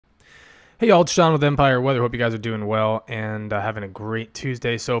Hey y'all, it's John with Empire Weather. Hope you guys are doing well and having a great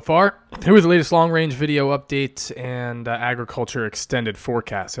Tuesday so far. Here with the latest long-range video update and agriculture extended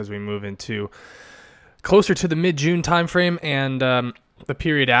forecast as we move into closer to the mid-June timeframe and the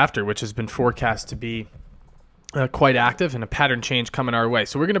period after, which has been forecast to be quite active and a pattern change coming our way.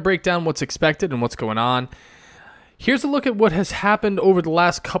 So we're going to break down what's expected and what's going on. Here's a look at what has happened over the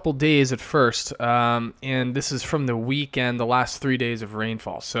last couple days at first, and this is from the weekend, the last 3 days of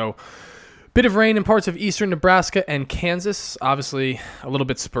rainfall. So bit of rain in parts of eastern Nebraska and Kansas, obviously a little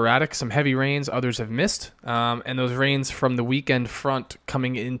bit sporadic, some heavy rains, others have missed, and those rains from the weekend front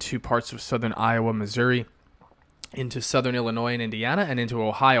coming into parts of southern Iowa, Missouri, into southern Illinois and Indiana, and into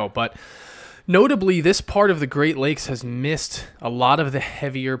Ohio. But notably, this part of the Great Lakes has missed a lot of the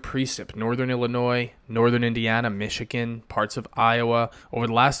heavier precip. Northern Illinois, northern Indiana, Michigan, parts of Iowa. Over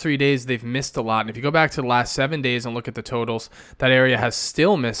the last 3 days, they've missed a lot. And if you go back to the last 7 days and look at the totals, that area has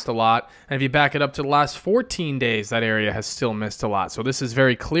still missed a lot. And if you back it up to the last 14 days, that area has still missed a lot. So this is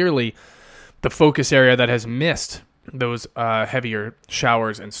very clearly the focus area that has missed those heavier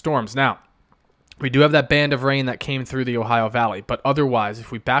showers and storms. Now, we do have that band of rain that came through the Ohio Valley, but otherwise,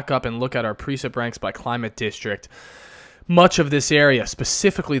 if we back up and look at our precip ranks by climate district, much of this area,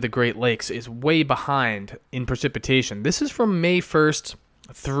 specifically the Great Lakes, is way behind in precipitation. This is from May 1st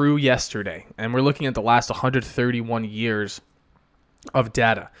through yesterday, and we're looking at the last 131 years of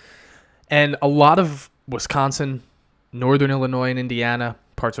data. And a lot of Wisconsin, northern Illinois and Indiana,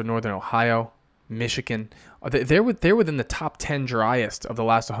 parts of northern Ohio, Michigan, they're within the top 10 driest of the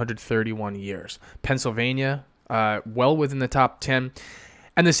last 131 years. Pennsylvania, well within the top 10.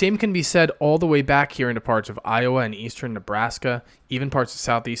 And the same can be said all the way back here into parts of Iowa and eastern Nebraska, even parts of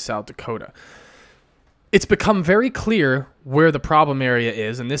southeast South Dakota. It's become very clear where the problem area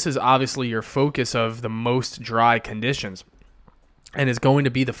is, and this is obviously your focus of the most dry conditions, and is going to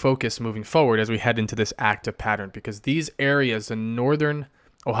be the focus moving forward as we head into this active pattern, because these areas in northern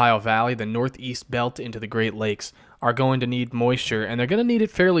Ohio Valley, the northeast belt into the Great Lakes, are going to need moisture, and they're going to need it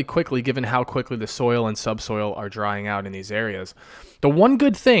fairly quickly given how quickly the soil and subsoil are drying out in these areas. The one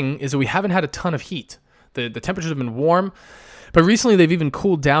good thing is that we haven't had a ton of heat. The temperatures have been warm, but recently they've even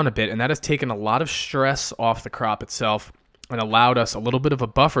cooled down a bit, and that has taken a lot of stress off the crop itself and allowed us a little bit of a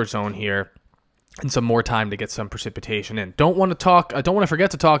buffer zone here and some more time to get some precipitation in. Don't want to forget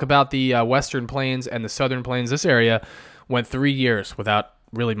to talk about the western plains and the southern plains. This area went 3 years without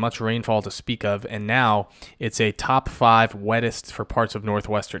really much rainfall to speak of, and now it's a top 5 wettest for parts of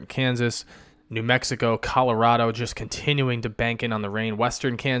northwestern Kansas, New Mexico, Colorado just continuing to bank in on the rain,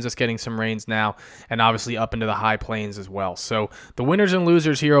 western Kansas getting some rains now, and obviously up into the high plains as well. So the winners and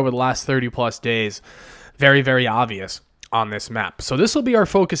losers here over the last 30 plus days, very, very obvious on this map. So this will be our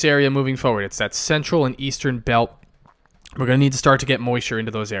focus area moving forward. It's that central and eastern belt. We're going to need to start to get moisture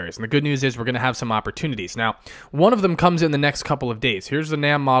into those areas. And the good news is we're going to have some opportunities. Now, one of them comes in the next couple of days. Here's the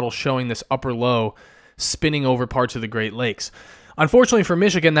NAM model showing this upper low spinning over parts of the Great Lakes. Unfortunately for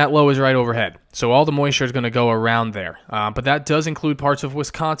Michigan, that low is right overhead. So all the moisture is going to go around there. But that does include parts of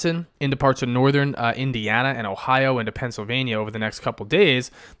Wisconsin, into parts of northern Indiana and Ohio, into Pennsylvania over the next couple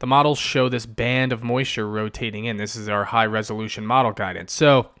days. The models show this band of moisture rotating in. This is our high-resolution model guidance.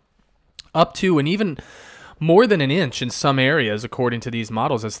 So up to and even more than an inch in some areas, according to these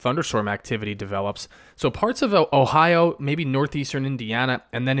models, as thunderstorm activity develops. So parts of Ohio, maybe northeastern Indiana,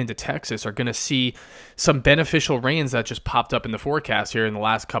 and then into Texas are going to see some beneficial rains that just popped up in the forecast here in the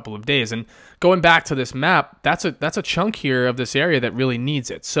last couple of days. And going back to this map, that's a chunk here of this area that really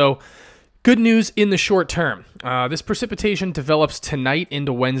needs it. So good news in the short term. This precipitation develops tonight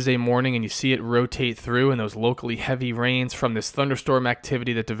into Wednesday morning, and you see it rotate through, and those locally heavy rains from this thunderstorm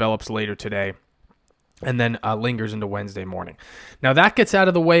activity that develops later today, and then lingers into Wednesday morning. Now that gets out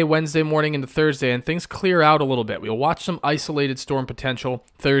of the way Wednesday morning into Thursday, and things clear out a little bit. We'll watch some isolated storm potential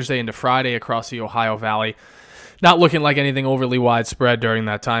Thursday into Friday across the Ohio Valley. Not looking like anything overly widespread during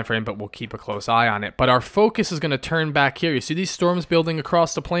that time frame, but we'll keep a close eye on it. But our focus is going to turn back here. You see these storms building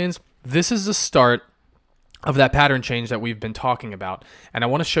across the plains? This is the start of that pattern change that we've been talking about, and I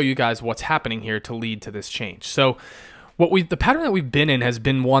want to show you guys what's happening here to lead to this change. So the pattern that we've been in has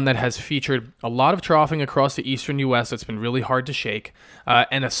been one that has featured a lot of troughing across the eastern U.S. that's been really hard to shake,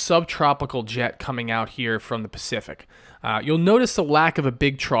 and a subtropical jet coming out here from the Pacific. You'll notice the lack of a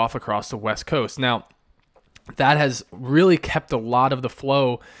big trough across the west coast. Now, that has really kept a lot of the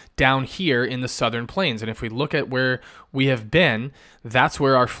flow down here in the southern plains. And if we look at where we have been, that's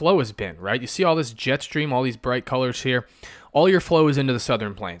where our flow has been, right? You see all this jet stream, all these bright colors here. All your flow is into the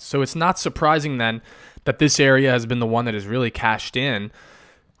southern plains. So it's not surprising then that this area has been the one that has really cashed in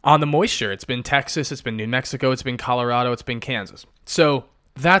on the moisture. It's been Texas, it's been New Mexico, it's been Colorado, it's been Kansas. So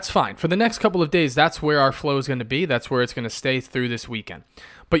That's fine. For the next couple of days, that's where our flow is going to be. That's where it's going to stay through this weekend.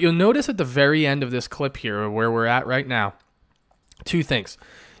 But you'll notice at the very end of this clip here, where we're at right now, two things.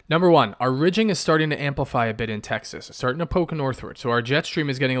 Number one, our ridging is starting to amplify a bit in Texas. It's starting to poke northward, so our jet stream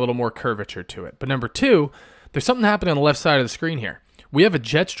is getting a little more curvature to it. But number two, there's something happening on the left side of the screen here. We have a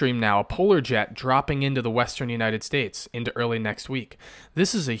jet stream now, a polar jet, dropping into the western United States into early next week.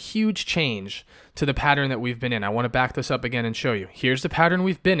 This is a huge change to the pattern that we've been in. I want to back this up again and show you. Here's the pattern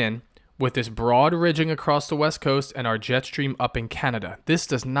we've been in with this broad ridging across the west coast and our jet stream up in Canada. This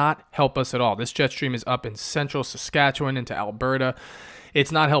does not help us at all. This jet stream is up in central Saskatchewan into Alberta.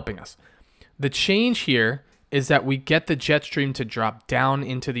 It's not helping us. The change here is that we get the jet stream to drop down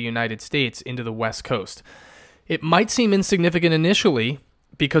into the United States, into the west coast. It might seem insignificant initially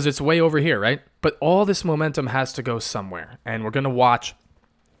because it's way over here, right? But all this momentum has to go somewhere, and we're going to watch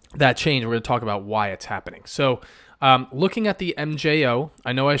that change. We're going to talk about why it's happening. So looking at the MJO,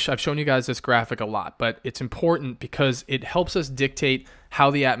 I know I've shown you guys this graphic a lot, but it's important because it helps us dictate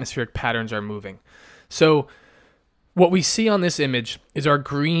how the atmospheric patterns are moving. So what we see on this image is our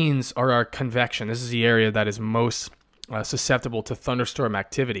greens are our convection. This is the area that is most susceptible to thunderstorm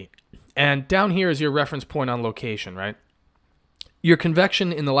activity. And down here is your reference point on location, right? Your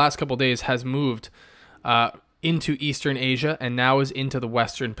convection in the last couple of days has moved into Eastern Asia and now is into the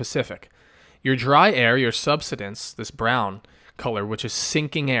Western Pacific. Your dry air, your subsidence, this brown color, which is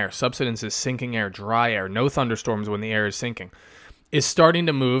sinking air. Subsidence is sinking air, dry air, no thunderstorms when the air is sinking, is starting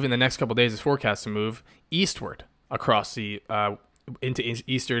to move in the next couple of days. It's forecast to move eastward across the into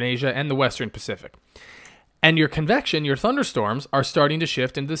Eastern Asia and the Western Pacific. And your convection, your thunderstorms, are starting to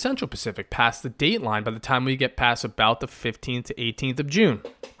shift into the Central Pacific past the date line by the time we get past about the 15th to 18th of June.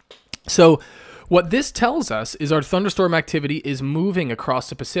 So what this tells us is our thunderstorm activity is moving across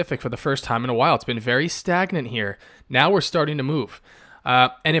the Pacific for the first time in a while. It's been very stagnant here. Now we're starting to move.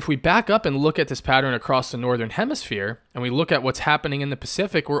 And if we back up and look at this pattern across the Northern Hemisphere, and we look at what's happening in the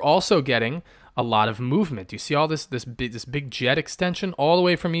Pacific, we're also getting a lot of movement. You see all this big jet extension all the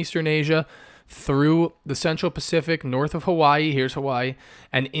way from Eastern Asia through the Central Pacific, north of Hawaii, here's Hawaii,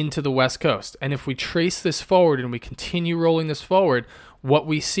 and into the West Coast. And if we trace this forward and we continue rolling this forward, what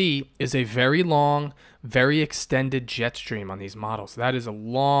we see is a very long, very extended jet stream on these models. That is a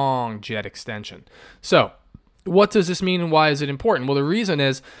long jet extension. So what does this mean and why is it important? Well, the reason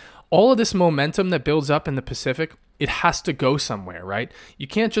is all of this momentum that builds up in the Pacific, it has to go somewhere, right? You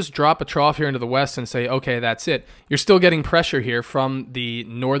can't just drop a trough here into the west and say, okay, that's it. You're still getting pressure here from the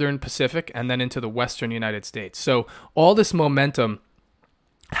northern Pacific and then into the western United States. So all this momentum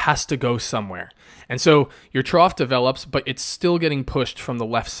has to go somewhere. And so your trough develops, but it's still getting pushed from the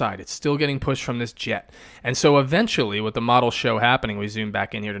left side. It's still getting pushed from this jet. And so eventually what the models show happening, we zoom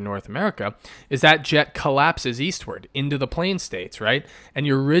back in here to North America, is that jet collapses eastward into the plain states, right? And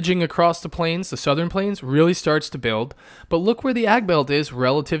your ridging across the plains, the southern plains, really starts to build. But look where the ag belt is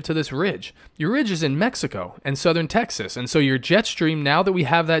relative to this ridge. Your ridge is in Mexico and southern Texas. And so your jet stream, now that we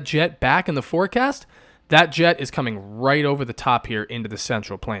have that jet back in the forecast, that jet is coming right over the top here into the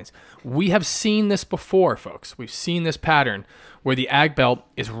central plains. We have seen this before, folks. We've seen this pattern where the ag belt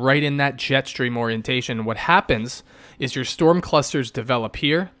is right in that jet stream orientation. And what happens is your storm clusters develop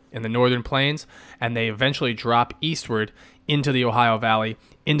here in the northern plains, and they eventually drop eastward into the Ohio Valley,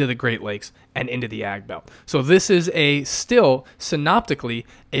 into the Great Lakes, and into the ag belt. So this is still synoptically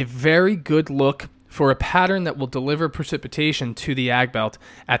a very good look for a pattern that will deliver precipitation to the ag belt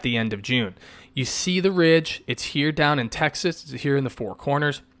at the end of June. You see the ridge, it's here down in Texas, it's here in the Four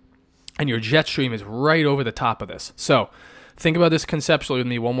Corners, and your jet stream is right over the top of this. So think about this conceptually with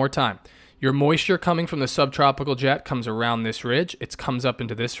me one more time. Your moisture coming from the subtropical jet comes around this ridge, it comes up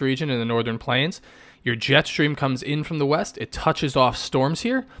into this region in the northern plains. Your jet stream comes in from the west, it touches off storms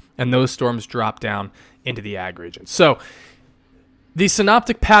here, and those storms drop down into the ag region. So the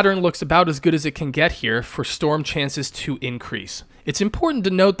synoptic pattern looks about as good as it can get here for storm chances to increase. It's important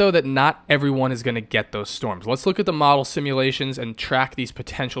to note, though, that not everyone is going to get those storms. Let's look at the model simulations and track these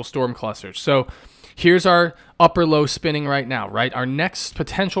potential storm clusters. So here's our upper low spinning right now, right? Our next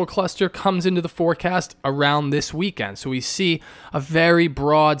potential cluster comes into the forecast around this weekend. So we see a very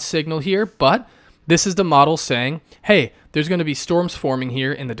broad signal here, but this is the model saying, hey, there's going to be storms forming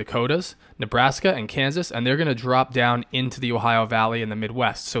here in the Dakotas, Nebraska, and Kansas, and they're going to drop down into the Ohio Valley and the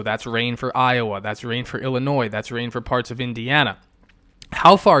Midwest. So that's rain for Iowa, that's rain for Illinois, that's rain for parts of Indiana.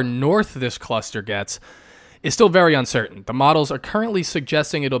 How far north this cluster gets is still very uncertain. The models are currently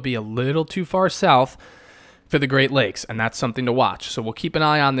suggesting it'll be a little too far south for the Great Lakes, and that's something to watch. So we'll keep an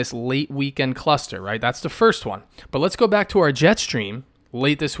eye on this late weekend cluster, right? That's the first one. But let's go back to our jet stream.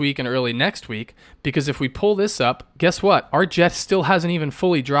 late this week and early next week, because if we pull this up, guess what? Our jet still hasn't even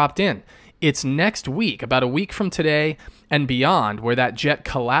fully dropped in. It's next week, about a week from today and beyond, where that jet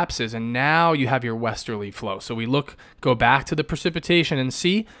collapses, and now you have your westerly flow. So we go back to the precipitation and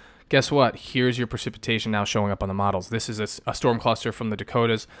see, guess what? Here's your precipitation now showing up on the models. This is a storm cluster from the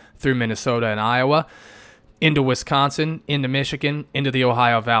Dakotas through Minnesota and Iowa, into Wisconsin, into Michigan, into the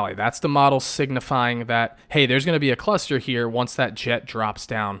Ohio Valley. That's the model signifying that, hey, there's going to be a cluster here once that jet drops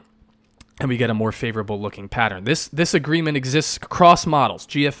down and we get a more favorable looking pattern. This agreement exists across models,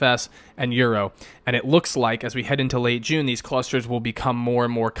 GFS and Euro, and it looks like as we head into late June, these clusters will become more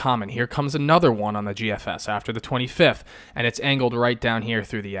and more common. Here comes another one on the GFS after the 25th, and it's angled right down here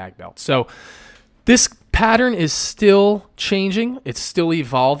through the ag belt. So this pattern is still changing. It's still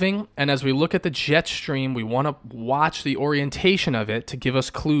evolving. And as we look at the jet stream, we want to watch the orientation of it to give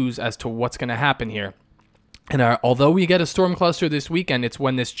us clues as to what's going to happen here. And although we get a storm cluster this weekend, it's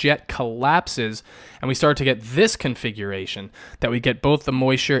when this jet collapses and we start to get this configuration that we get both the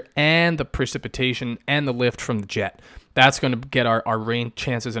moisture and the precipitation and the lift from the jet. That's going to get our rain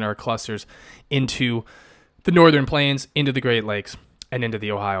chances and our clusters into the northern plains, into the Great Lakes, and into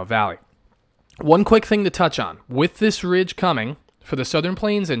the Ohio Valley. One quick thing to touch on. With this ridge coming, for the southern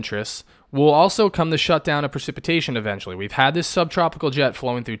plains interests, will also come the shutdown of precipitation eventually. We've had this subtropical jet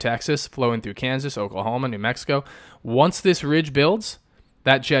flowing through Texas, flowing through Kansas, Oklahoma, New Mexico. Once this ridge builds,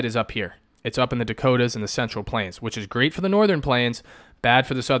 that jet is up here. It's up in the Dakotas and the central plains, which is great for the northern plains, bad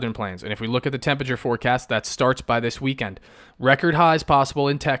for the southern plains. And if we look at the temperature forecast, that starts by this weekend. Record highs possible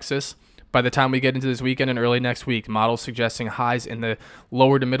in Texas by the time we get into this weekend and early next week. Models suggesting highs in the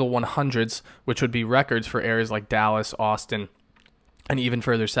lower to middle 100s, which would be records for areas like Dallas, Austin, and even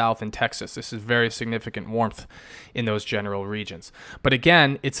further south in Texas. This is very significant warmth in those general regions. But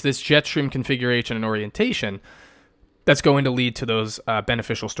again, it's this jet stream configuration and orientation that's going to lead to those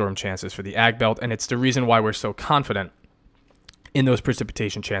beneficial storm chances for the ag belt, and it's the reason why we're so confident in those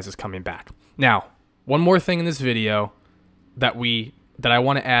precipitation chances coming back. Now, one more thing in this video that I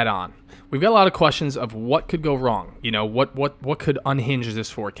want to add on. We've got a lot of questions of what could go wrong. You know, what could unhinge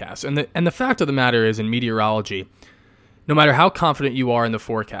this forecast? And the fact of the matter is, in meteorology, no matter how confident you are in the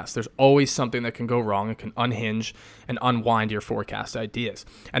forecast, there's always something that can go wrong and can unhinge and unwind your forecast ideas.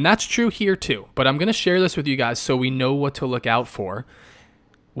 And that's true here too. But I'm going to share this with you guys so we know what to look out for,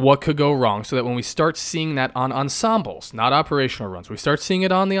 what could go wrong, so that when we start seeing that on ensembles, not operational runs, we start seeing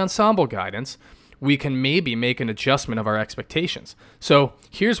it on the ensemble guidance, we can maybe make an adjustment of our expectations. So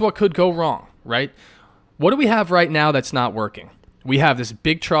here's what could go wrong, right? What do we have right now that's not working? We have this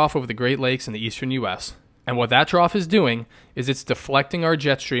big trough over the Great Lakes in the eastern U.S., and what that trough is doing is it's deflecting our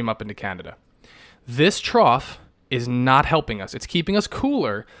jet stream up into Canada. This trough is not helping us. It's keeping us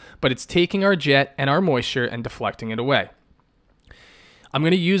cooler, but it's taking our jet and our moisture and deflecting it away. I'm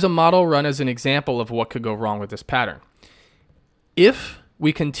going to use a model run as an example of what could go wrong with this pattern. If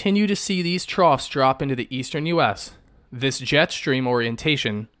we continue to see these troughs drop into the eastern U.S., this jet stream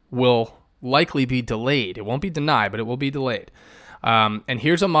orientation will likely be delayed. It won't be denied, but it will be delayed. And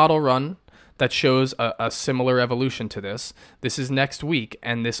here's a model run that shows a similar evolution to this. This is next week,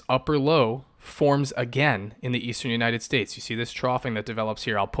 and this upper low forms again in the eastern United States. You see this troughing that develops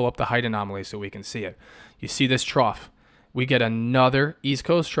here. I'll pull up the height anomaly so we can see it. You see this trough. We get another East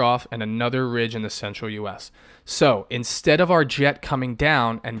Coast trough and another ridge in the central U.S. So instead of our jet coming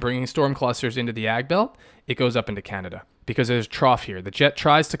down and bringing storm clusters into the ag belt, it goes up into Canada because there's a trough here. The jet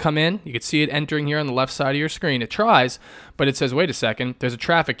tries to come in. You can see it entering here on the left side of your screen. It tries, but it says, wait a second, there's a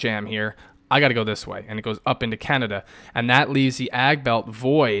traffic jam here. I got to go this way, and it goes up into Canada, and that leaves the ag belt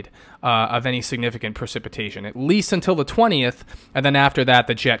void of any significant precipitation, at least until the 20th, and then after that,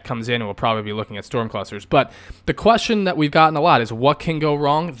 the jet comes in, and we'll probably be looking at storm clusters. But the question that we've gotten a lot is, what can go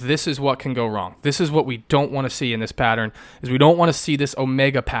wrong? This is what can go wrong. This is what we don't want to see in this pattern, is we don't want to see this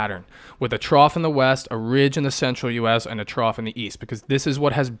omega pattern with a trough in the west, a ridge in the central U.S., and a trough in the east, because this is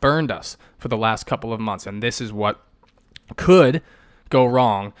what has burned us for the last couple of months, and this is what could go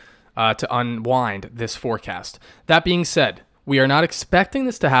wrong to unwind this forecast. That being said, we are not expecting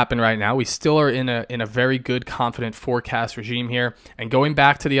this to happen right now. We still are in a very good, confident forecast regime here. And going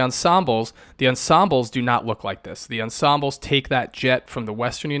back to the ensembles do not look like this. The ensembles take that jet from the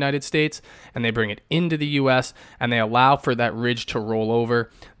western United States and they bring it into the U.S. and they allow for that ridge to roll over.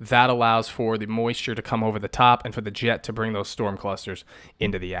 That allows for the moisture to come over the top and for the jet to bring those storm clusters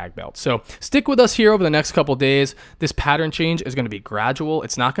into the ag belt. So stick with us here over the next couple days. This pattern change is going to be gradual.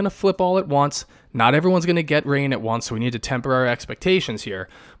 It's not going to flip all at once. Not everyone's going to get rain at once, so we need to temper our expectations here,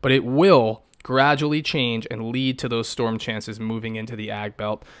 but it will gradually change and lead to those storm chances moving into the ag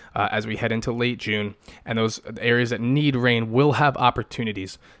belt as we head into late June. And those areas that need rain will have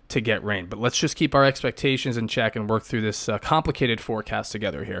opportunities to get rain. But let's just keep our expectations in check and work through this complicated forecast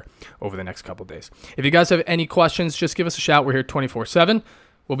together here over the next couple days. If you guys have any questions, just give us a shout. We're here 24/7.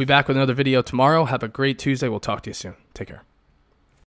 We'll be back with another video tomorrow. Have a great Tuesday. We'll talk to you soon. Take care.